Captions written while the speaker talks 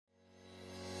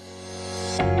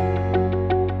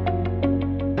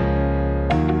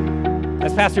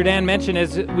As Pastor Dan mentioned,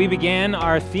 as we began,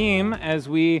 our theme as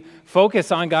we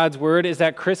focus on God's Word is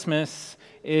that Christmas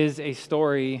is a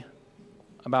story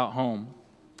about home.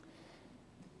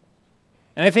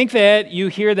 And I think that you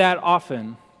hear that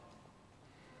often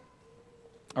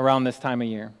around this time of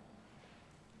year.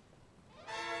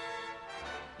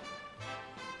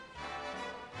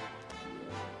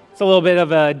 It's a little bit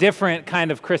of a different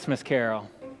kind of Christmas carol.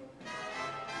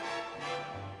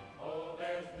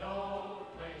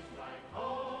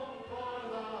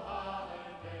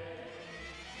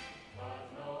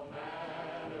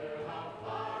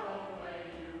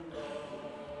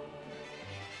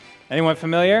 Anyone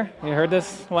familiar? You heard this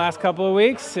the last couple of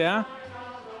weeks? Yeah?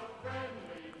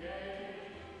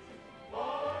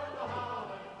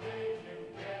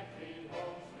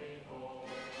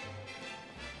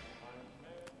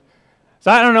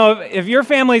 So I don't know if your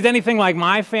family is anything like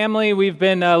my family. We've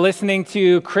been listening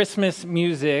to Christmas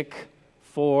music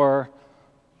for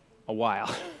a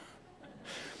while.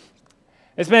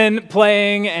 It's been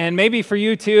playing, and maybe for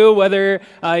you too, whether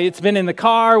it's been in the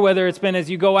car, whether it's been as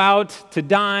you go out to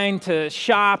dine, to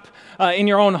shop, in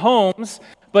your own homes,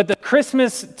 but the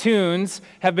Christmas tunes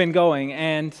have been going,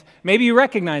 and maybe you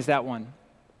recognize that one.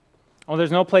 Oh,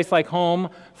 there's no place like home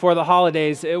for the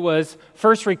holidays. It was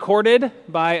first recorded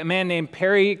by a man named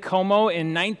Perry Como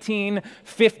in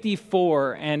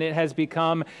 1954, and it has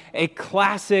become a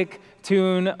classic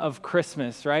tune of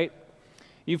Christmas, right?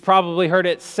 You've probably heard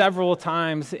it several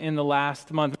times in the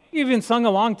last month. You even sung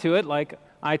along to it like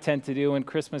I tend to do when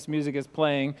Christmas music is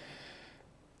playing.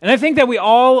 And I think that we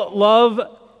all love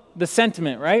the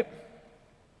sentiment, right?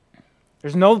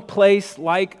 There's no place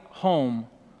like home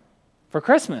for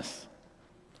Christmas.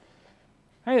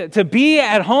 Right? To be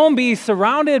at home, be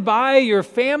surrounded by your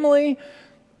family,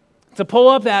 to pull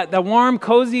up that warm,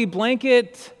 cozy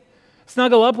blanket,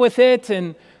 snuggle up with it,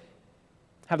 and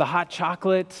have the hot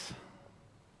chocolate,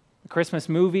 Christmas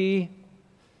movie,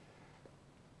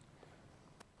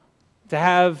 to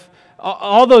have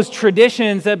all those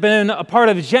traditions that have been a part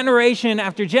of generation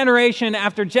after generation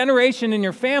after generation in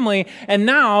your family, and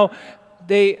now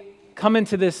they come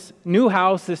into this new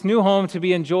house, this new home to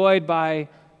be enjoyed by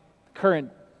current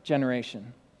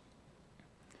generation.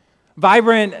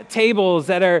 Vibrant tables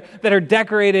that are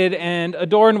decorated and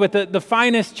adorned with the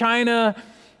finest china,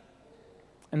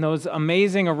 and those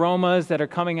amazing aromas that are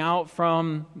coming out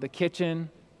from the kitchen.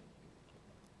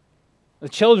 The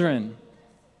children.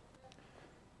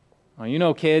 Well, you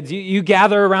know, kids, you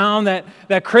gather around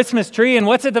that Christmas tree, and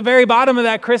what's at the very bottom of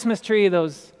that Christmas tree?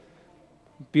 Those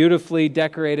beautifully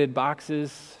decorated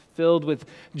boxes filled with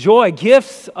joy,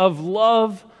 gifts of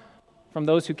love from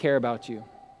those who care about you.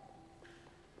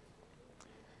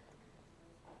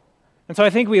 And so I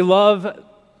think we love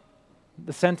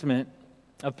the sentiment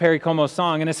of Perry Como's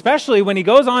song, and especially when he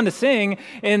goes on to sing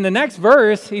in the next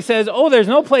verse, he says, "Oh, there's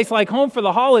no place like home for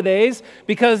the holidays,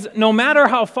 because no matter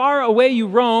how far away you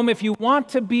roam, if you want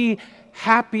to be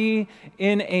happy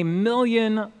in a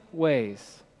million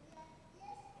ways,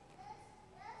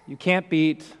 you can't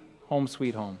beat home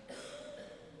sweet home."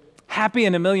 Happy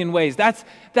in a million ways.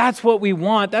 That's what we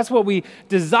want. That's what we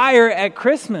desire at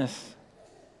Christmas.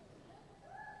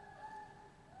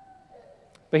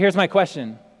 But here's my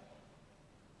question.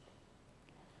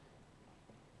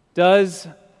 Does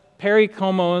Perry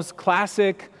Como's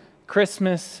classic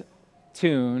Christmas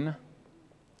tune,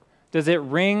 does it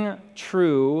ring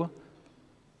true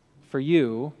for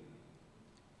you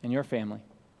and your family?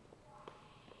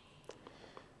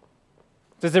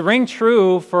 Does it ring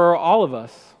true for all of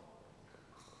us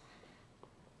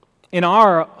in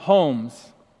our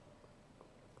homes?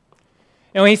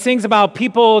 And when he sings about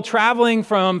people traveling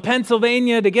from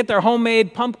Pennsylvania to get their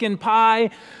homemade pumpkin pie,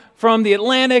 from the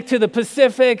Atlantic to the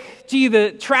Pacific, gee,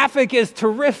 the traffic is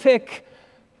terrific.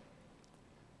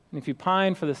 And if you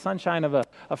pine for the sunshine of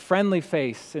a friendly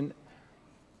face, and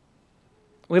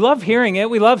we love hearing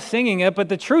it, we love singing it, but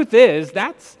the truth is,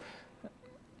 that's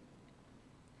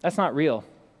not real.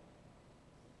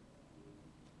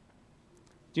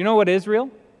 Do you know what is real?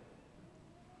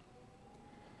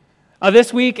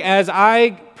 This week, as I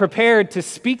prepared to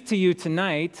speak to you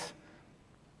tonight,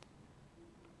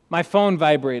 my phone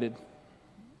vibrated.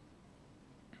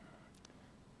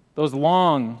 Those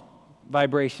long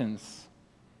vibrations.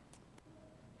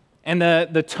 And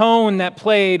the tone that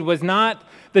played was not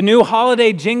the new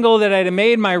holiday jingle that I had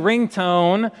made my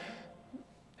ringtone. It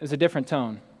was a different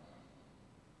tone.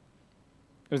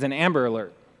 It was an Amber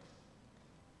Alert.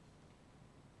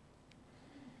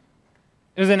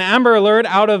 It was an Amber Alert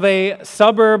out of a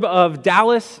suburb of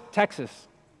Dallas, Texas.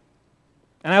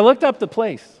 And I looked up the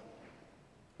place.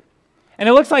 And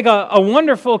it looks like a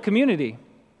wonderful community.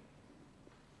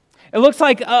 It looks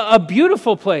like a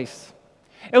beautiful place.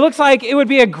 It looks like it would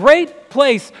be a great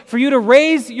place for you to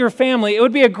raise your family. It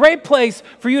would be a great place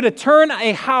for you to turn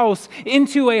a house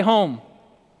into a home.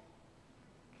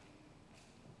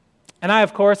 And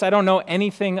of course, I don't know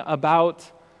anything about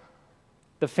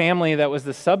the family that was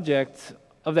the subject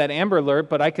of that Amber Alert,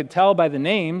 but I could tell by the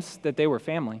names that they were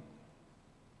family.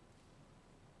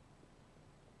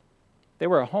 They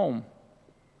were a home.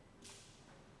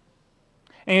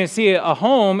 And you see, a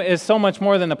home is so much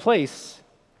more than a place,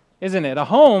 isn't it? A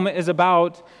home is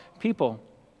about people.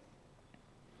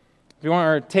 If you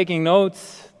are taking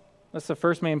notes, that's the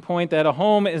first main point, that a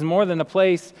home is more than a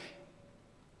place.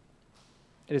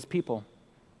 It is people.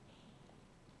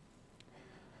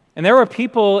 And there were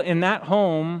people in that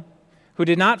home who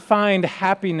did not find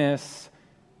happiness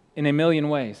in a million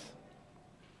ways.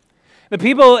 The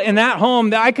people in that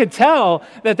home, that I could tell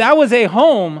that was a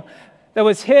home that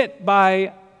was hit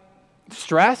by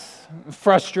stress,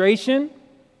 frustration,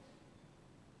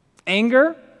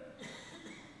 anger,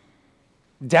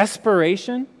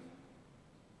 desperation,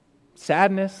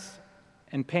 sadness,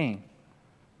 and pain.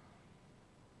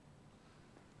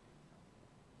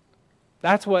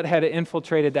 That's what had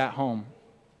infiltrated that home.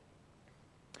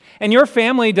 And your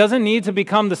family doesn't need to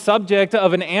become the subject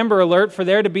of an Amber Alert for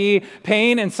there to be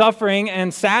pain and suffering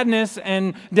and sadness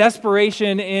and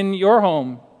desperation in your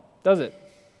home, does it?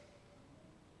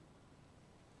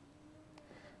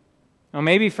 Now,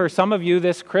 maybe for some of you,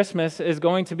 this Christmas is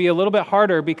going to be a little bit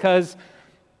harder because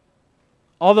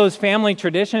all those family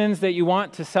traditions that you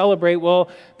want to celebrate, well,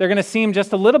 they're going to seem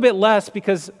just a little bit less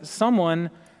because someone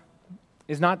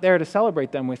is not there to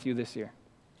celebrate them with you this year.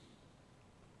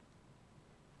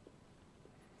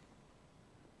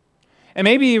 And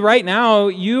maybe right now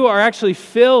you are actually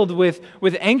filled with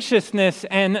anxiousness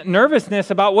and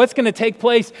nervousness about what's going to take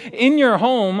place in your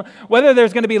home, whether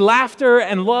there's going to be laughter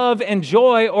and love and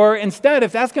joy, or instead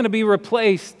if that's going to be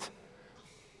replaced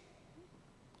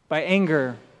by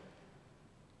anger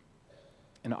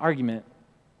and argument,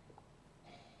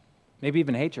 maybe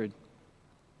even hatred.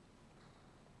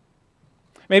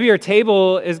 Maybe your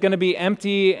table is going to be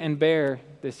empty and bare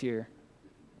this year.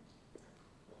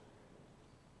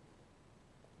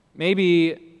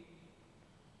 Maybe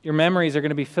your memories are going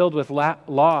to be filled with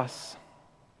loss.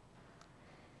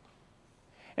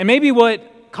 And maybe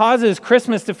what causes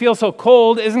Christmas to feel so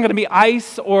cold isn't going to be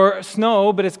ice or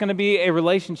snow, but it's going to be a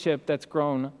relationship that's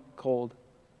grown cold.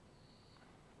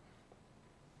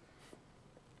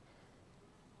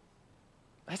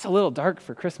 That's a little dark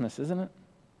for Christmas, isn't it?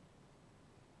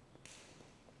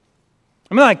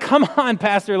 I mean, like, come on,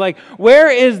 Pastor, like,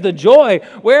 where is the joy?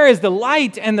 Where is the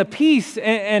light and the peace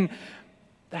and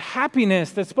the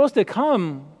happiness that's supposed to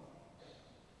come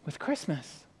with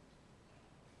Christmas?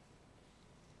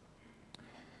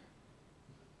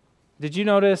 Did you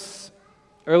notice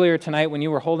earlier tonight when you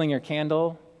were holding your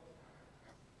candle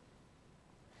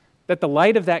that the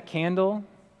light of that candle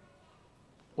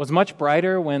was much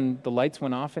brighter when the lights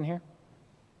went off in here?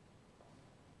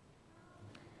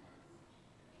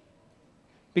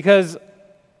 Because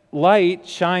light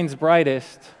shines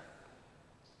brightest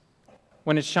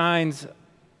when it shines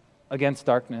against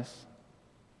darkness.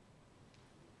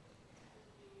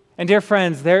 And dear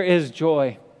friends, there is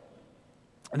joy,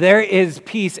 there is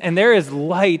peace, and there is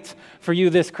light for you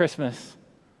this Christmas.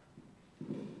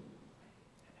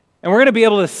 And we're going to be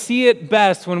able to see it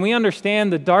best when we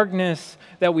understand the darkness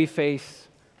that we face.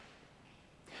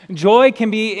 Joy can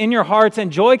be in your hearts,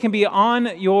 and joy can be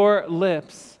on your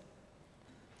lips.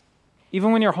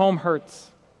 Even when your home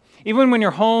hurts, even when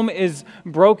your home is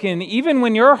broken, even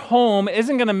when your home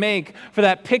isn't going to make for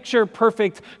that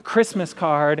picture-perfect Christmas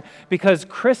card, because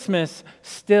Christmas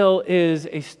still is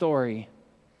a story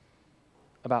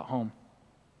about home.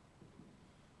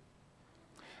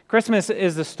 Christmas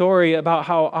is the story about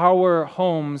how our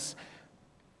homes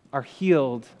are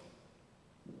healed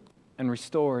and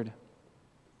restored.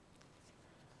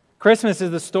 Christmas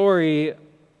is the story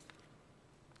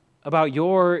about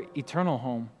your eternal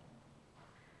home.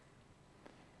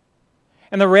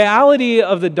 And the reality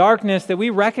of the darkness that we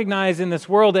recognize in this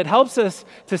world, it helps us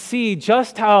to see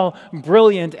just how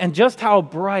brilliant and just how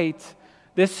bright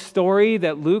this story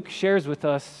that Luke shares with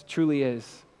us truly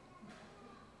is.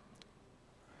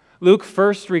 Luke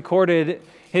first recorded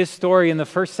his story in the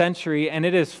first century, and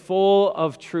it is full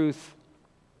of truth.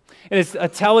 It is a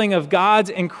telling of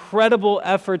God's incredible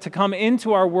effort to come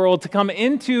into our world, to come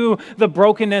into the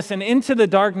brokenness and into the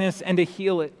darkness and to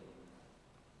heal it.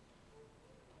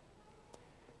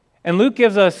 And Luke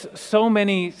gives us so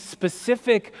many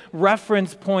specific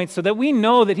reference points so that we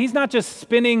know that he's not just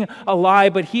spinning a lie,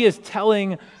 but he is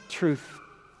telling truth.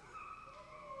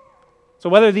 So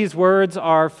whether these words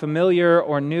are familiar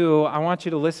or new, I want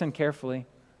you to listen carefully.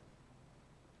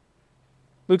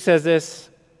 Luke says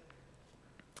this,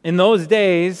 "In those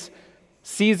days,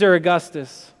 Caesar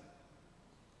Augustus,"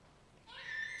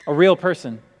 a real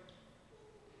person,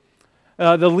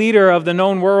 the leader of the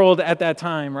known world at that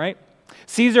time, right?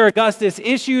 Caesar Augustus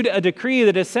issued a decree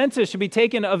that a census should be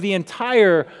taken of the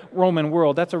entire Roman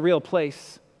world. That's a real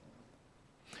place.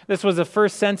 This was the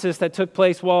first census that took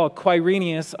place while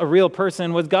Quirinius, a real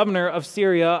person, was governor of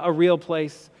Syria, a real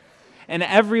place. And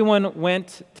everyone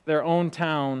went to their own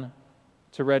town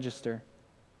to register.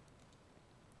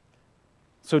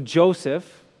 So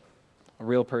Joseph, a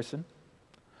real person,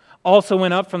 also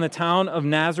went up from the town of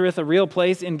Nazareth, a real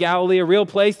place, in Galilee, a real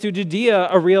place, to Judea,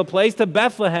 a real place, to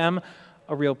Bethlehem,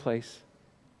 a real place,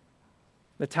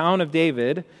 the town of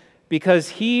David, because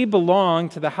he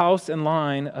belonged to the house and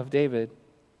line of David.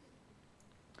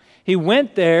 He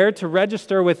went there to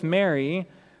register with Mary,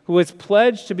 who was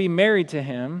pledged to be married to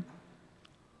him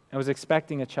and was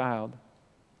expecting a child.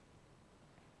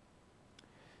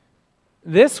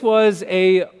 This was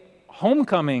a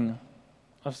homecoming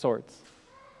of sorts.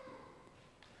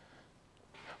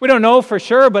 We don't know for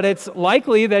sure, but it's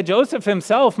likely that Joseph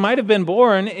himself might have been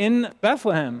born in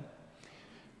Bethlehem.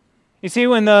 You see,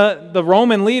 when the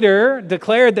Roman leader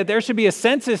declared that there should be a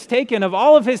census taken of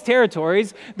all of his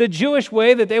territories, the Jewish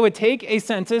way that they would take a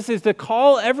census is to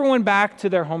call everyone back to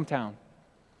their hometown.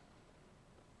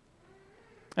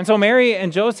 And so Mary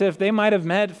and Joseph, they might have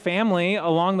met family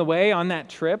along the way on that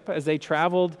trip as they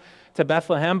traveled to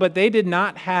Bethlehem, but they did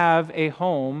not have a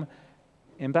home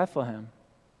in Bethlehem.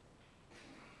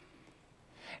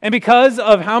 And because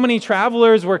of how many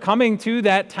travelers were coming to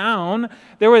that town,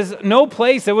 there was no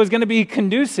place that was going to be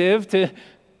conducive to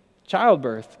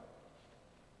childbirth.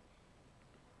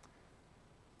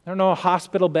 There were no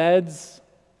hospital beds.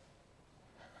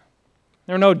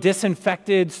 There were no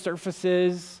disinfected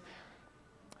surfaces.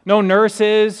 No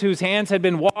nurses whose hands had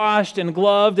been washed and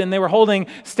gloved, and they were holding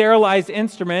sterilized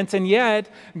instruments, and yet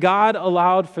God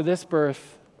allowed for this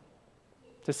birth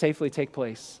to safely take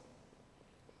place.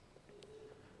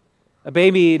 A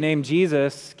baby named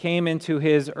Jesus came into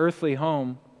his earthly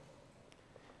home.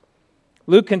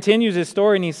 Luke continues his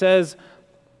story and he says,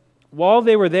 "While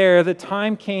they were there, the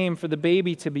time came for the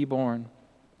baby to be born.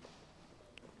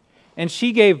 And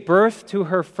she gave birth to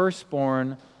her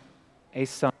firstborn, a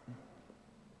son.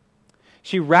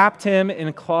 She wrapped him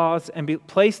in cloths and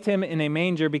placed him in a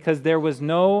manger because there was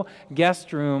no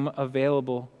guest room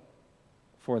available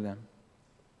for them."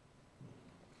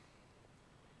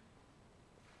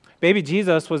 Baby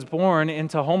Jesus was born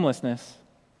into homelessness.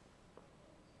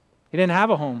 He didn't have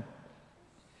a home.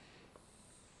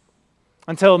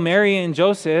 Until Mary and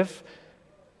Joseph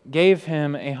gave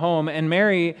him a home. And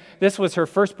Mary, this was her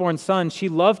firstborn son. She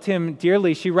loved him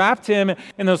dearly. She wrapped him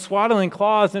in those swaddling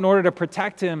cloths in order to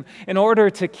protect him, in order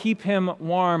to keep him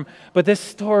warm. But this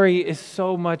story is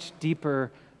so much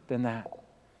deeper than that.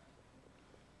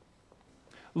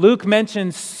 Luke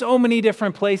mentions so many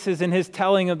different places in his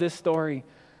telling of this story.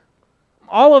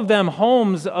 All of them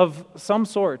homes of some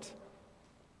sort.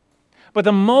 But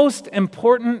the most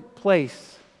important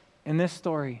place in this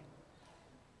story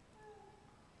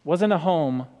wasn't a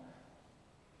home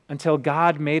until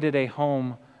God made it a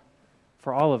home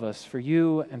for all of us, for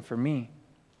you and for me.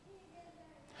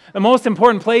 The most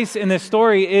important place in this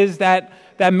story is that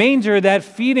manger, that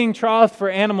feeding trough for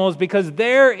animals, because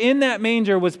there in that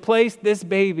manger was placed this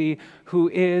baby who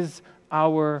is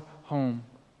our home.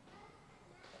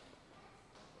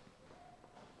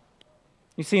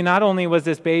 You see, not only was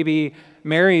this baby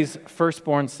Mary's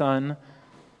firstborn son,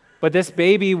 but this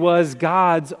baby was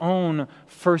God's own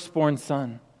firstborn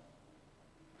son.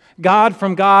 God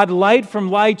from God, light from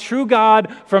light, true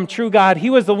God from true God. He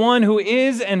was the one who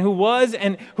is and who was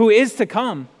and who is to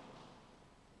come.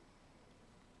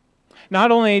 Not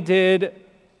only did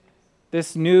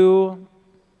this new,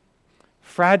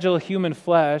 fragile human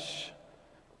flesh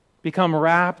become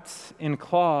wrapped in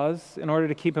cloths in order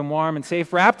to keep him warm and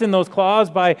safe, wrapped in those cloths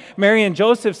by Mary and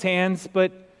Joseph's hands,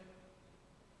 but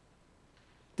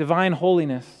divine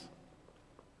holiness,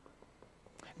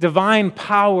 divine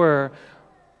power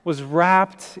was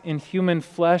wrapped in human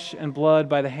flesh and blood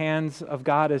by the hands of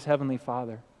God as Heavenly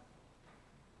Father.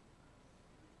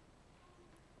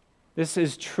 This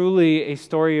is truly a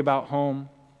story about home,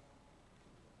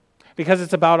 because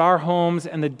it's about our homes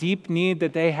and the deep need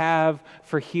that they have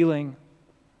for healing.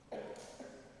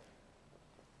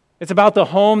 It's about the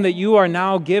home that you are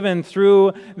now given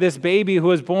through this baby who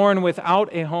was born without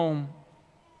a home.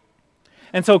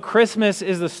 And so Christmas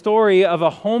is the story of a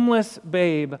homeless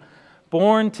babe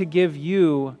born to give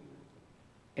you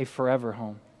a forever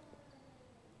home.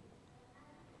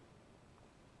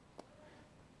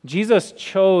 Jesus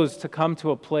chose to come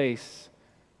to a place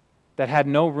that had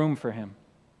no room for him.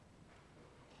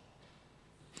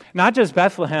 Not just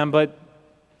Bethlehem, but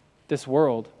this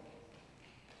world.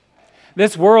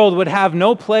 This world would have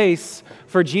no place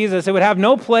for Jesus. It would have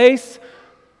no place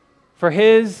for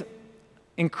his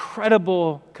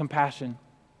incredible compassion.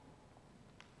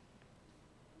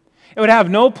 It would have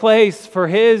no place for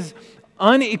his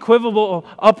unequivocal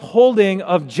upholding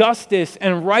of justice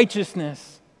and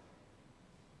righteousness.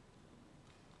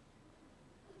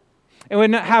 It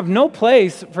would have no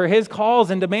place for his calls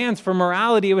and demands for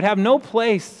morality. It would have no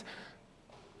place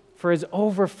for his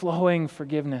overflowing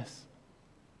forgiveness.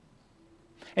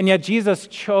 And yet Jesus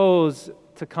chose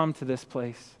to come to this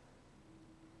place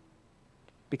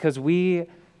because we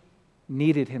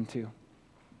needed him to.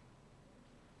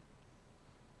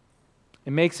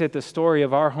 It makes it the story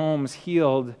of our homes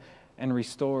healed and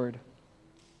restored.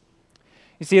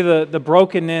 You see, the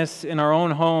brokenness in our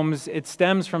own homes, it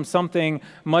stems from something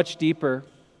much deeper.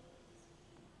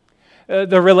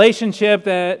 The relationship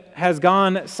that has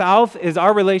gone south is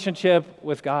our relationship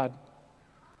with God.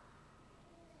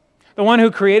 The one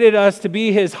who created us to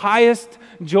be his highest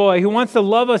joy, who wants to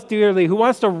love us dearly, who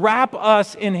wants to wrap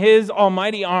us in his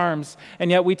almighty arms, and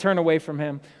yet we turn away from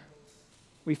him.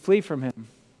 We flee from him.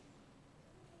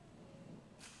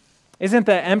 Isn't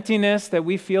the emptiness that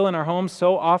we feel in our homes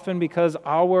so often because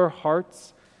our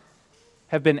hearts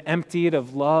have been emptied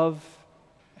of love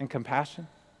and compassion?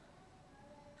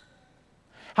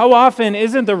 How often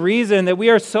isn't the reason that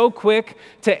we are so quick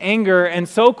to anger and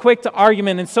so quick to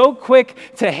argument and so quick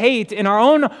to hate in our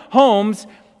own homes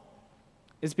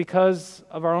is because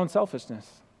of our own selfishness?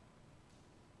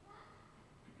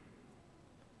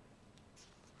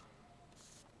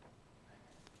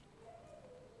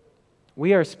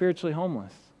 We are spiritually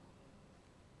homeless.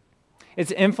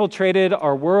 It's infiltrated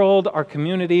our world, our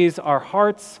communities, our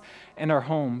hearts, and our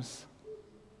homes.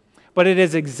 But it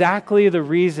is exactly the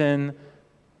reason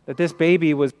that this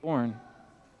baby was born.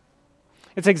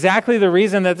 It's exactly the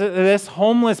reason that this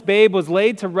homeless babe was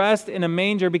laid to rest in a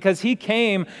manger, because he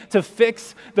came to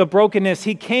fix the brokenness.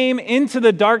 He came into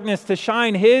the darkness to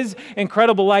shine his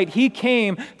incredible light. He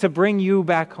came to bring you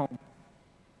back home.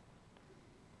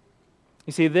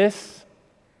 You see, this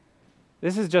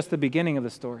is just the beginning of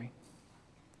the story.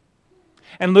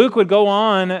 And Luke would go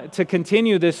on to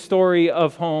continue this story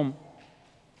of home.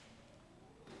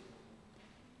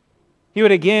 He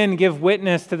would again give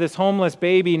witness to this homeless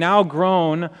baby, now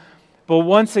grown, but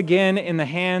once again in the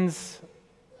hands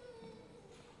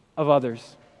of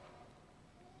others.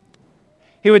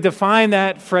 He would define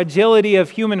that fragility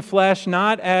of human flesh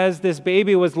not as this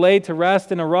baby was laid to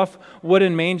rest in a rough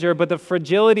wooden manger, but the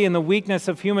fragility and the weakness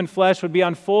of human flesh would be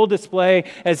on full display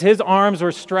as his arms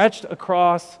were stretched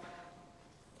across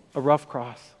a rough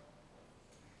cross.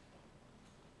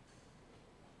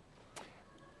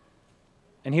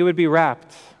 And he would be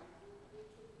wrapped.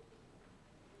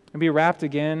 And be wrapped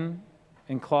again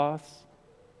in cloths.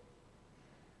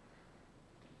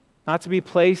 Not to be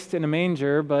placed in a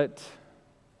manger, but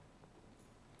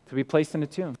to be placed in a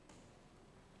tomb.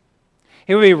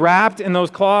 He would be wrapped in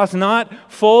those cloths, not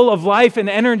full of life and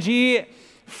energy,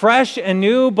 fresh and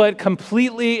new, but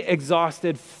completely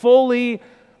exhausted, fully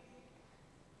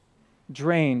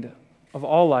drained of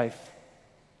all life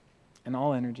and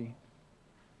all energy.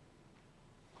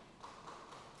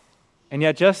 And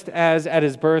yet, just as at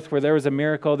his birth where there was a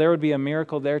miracle, there would be a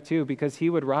miracle there too, because he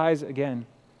would rise again.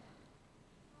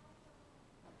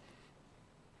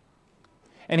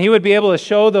 And he would be able to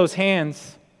show those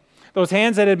hands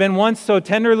that had been once so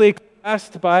tenderly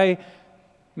clasped by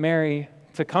Mary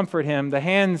to comfort him, the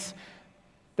hands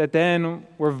that then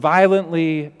were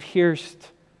violently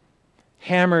pierced,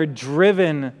 hammered,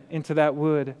 driven into that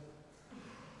wood.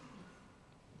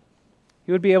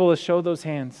 He would be able to show those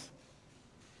hands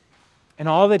and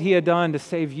all that he had done to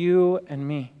save you and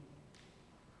me.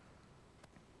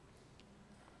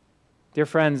 Dear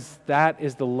friends, that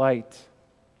is the light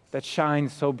that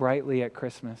shines so brightly at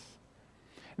Christmas.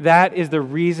 That is the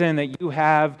reason that you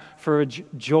have for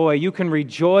joy. You can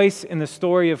rejoice in the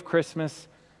story of Christmas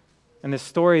and the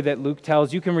story that Luke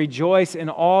tells. You can rejoice in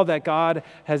all that God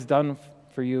has done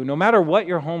for you, no matter what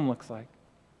your home looks like.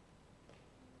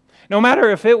 No matter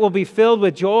if it will be filled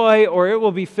with joy or it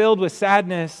will be filled with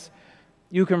sadness,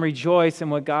 you can rejoice in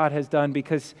what God has done,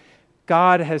 because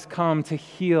God has come to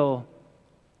heal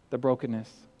the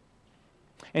brokenness.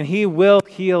 And he will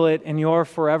heal it in your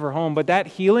forever home. But that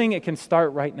healing, it can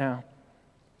start right now.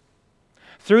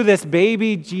 Through this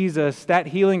baby Jesus, that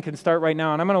healing can start right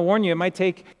now. And I'm going to warn you, it might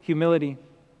take humility.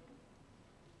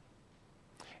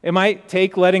 It might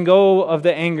take letting go of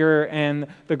the anger and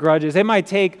the grudges. It might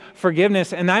take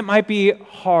forgiveness, and that might be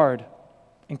hard,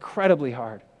 incredibly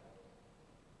hard.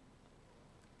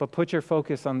 But put your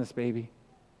focus on this baby.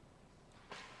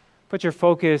 Put your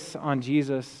focus on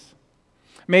Jesus.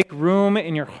 Make room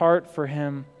in your heart for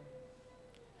him.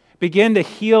 Begin to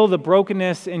heal the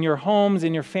brokenness in your homes,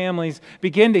 in your families.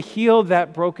 Begin to heal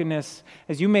that brokenness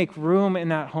as you make room in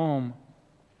that home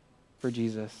for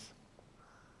Jesus.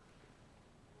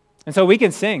 And so we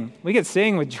can sing. We can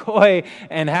sing with joy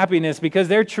and happiness because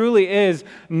there truly is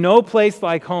no place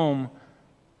like home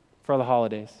for the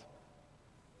holidays.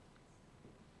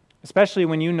 Especially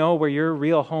when you know where your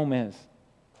real home is.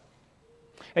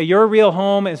 Your real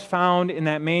home is found in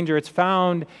that manger. It's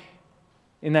found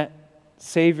in that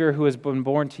Savior who has been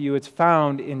born to you. It's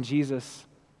found in Jesus.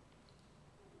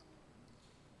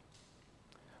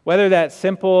 Whether that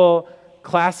simple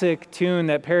classic tune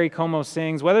that Perry Como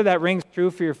sings, whether that rings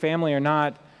true for your family or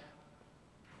not,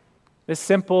 this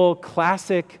simple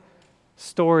classic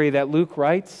story that Luke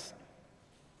writes,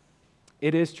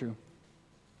 it is true.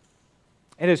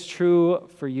 It is true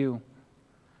for you.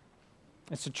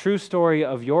 It's a true story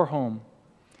of your home,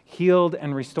 healed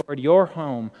and restored, your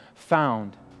home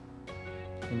found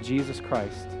in Jesus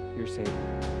Christ, your Savior.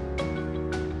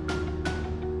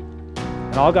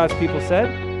 And all God's people said,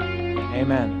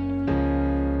 amen.